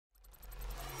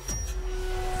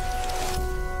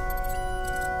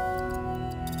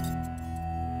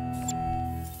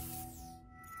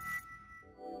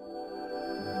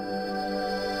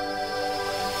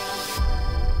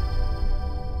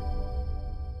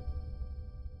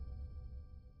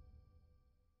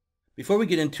Before we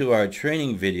get into our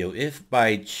training video, if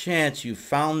by chance you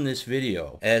found this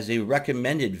video as a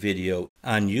recommended video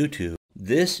on YouTube,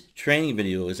 this training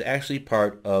video is actually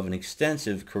part of an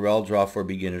extensive CorelDRAW for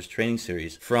Beginners training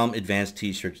series from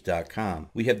AdvancedTshirts.com.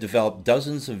 We have developed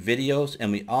dozens of videos,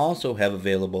 and we also have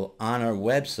available on our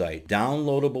website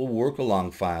downloadable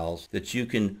work-along files that you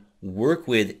can work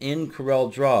with in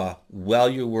CorelDRAW while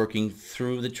you're working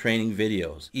through the training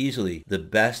videos. Easily the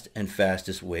best and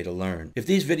fastest way to learn. If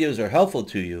these videos are helpful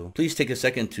to you, please take a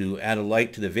second to add a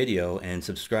like to the video and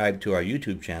subscribe to our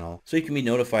YouTube channel so you can be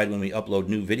notified when we upload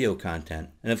new video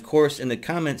content. And of course, in the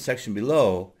comment section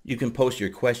below, you can post your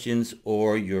questions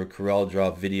or your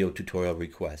CorelDRAW video tutorial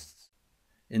requests.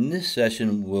 In this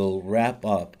session, we'll wrap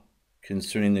up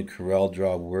concerning the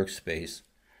CorelDRAW workspace,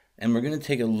 and we're going to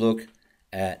take a look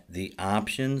at the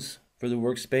options for the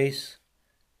workspace,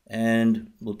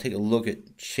 and we'll take a look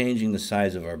at changing the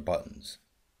size of our buttons.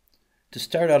 To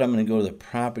start out, I'm going to go to the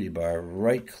property bar,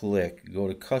 right click, go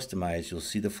to customize. You'll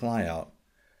see the flyout.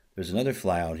 There's another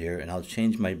flyout here, and I'll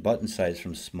change my button size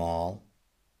from small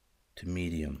to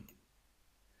medium.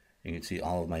 You can see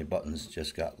all of my buttons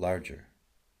just got larger.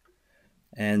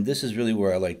 And this is really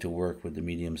where I like to work, with the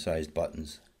medium-sized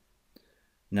buttons.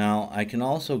 Now I can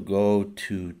also go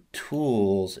to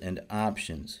Tools and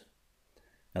Options.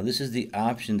 Now this is the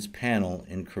Options panel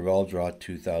in CorelDRAW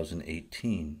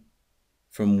 2018.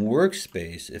 From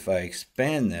Workspace, if I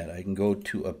expand that, I can go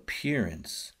to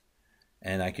Appearance,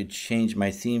 and I could change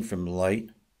my theme from light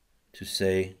to,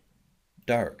 say,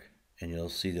 dark. And you'll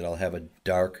see that I'll have a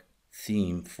dark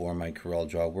theme for my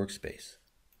CorelDRAW workspace.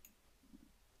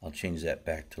 I'll change that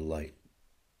back to light.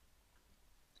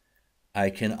 I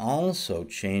can also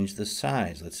change the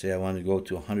size. Let's say I want to go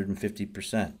to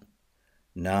 150%.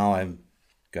 Now I've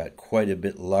got quite a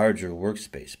bit larger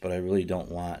workspace, but I really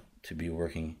don't want to be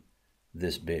working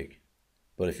this big.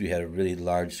 But if you had a really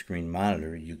large screen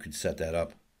monitor, you could set that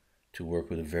up to work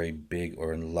with a very big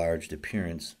or enlarged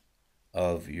appearance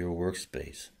of your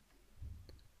workspace.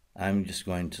 I'm just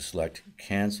going to select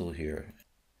Cancel here.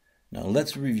 Now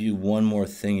let's review one more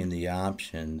thing in the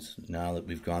options now that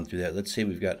we've gone through that. Let's say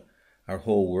we've got our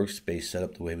whole workspace set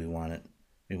up the way we want it.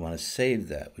 We want to save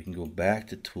that. We can go back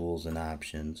to Tools and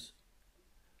Options,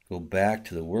 go back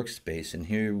to the workspace, and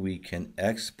here we can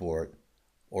export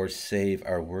or save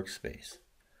our workspace.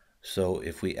 So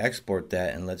if we export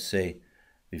that, and let's say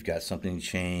we've got something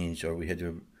changed, or we had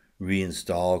to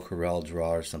reinstall CorelDRAW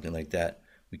or something like that,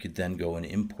 we could then go and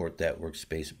import that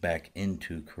workspace back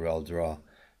into CorelDRAW. And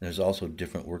there's also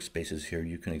different workspaces here.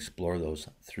 You can explore those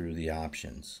through the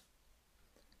options.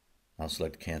 I'll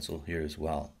select Cancel here as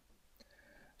well.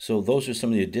 So those are some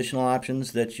of the additional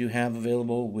options that you have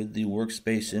available with the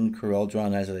workspace in CorelDRAW,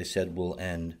 and as I said, we'll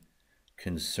end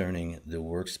concerning the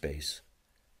workspace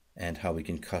and how we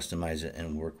can customize it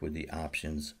and work with the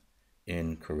options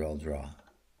in CorelDRAW.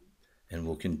 And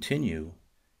we'll continue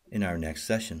in our next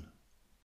session.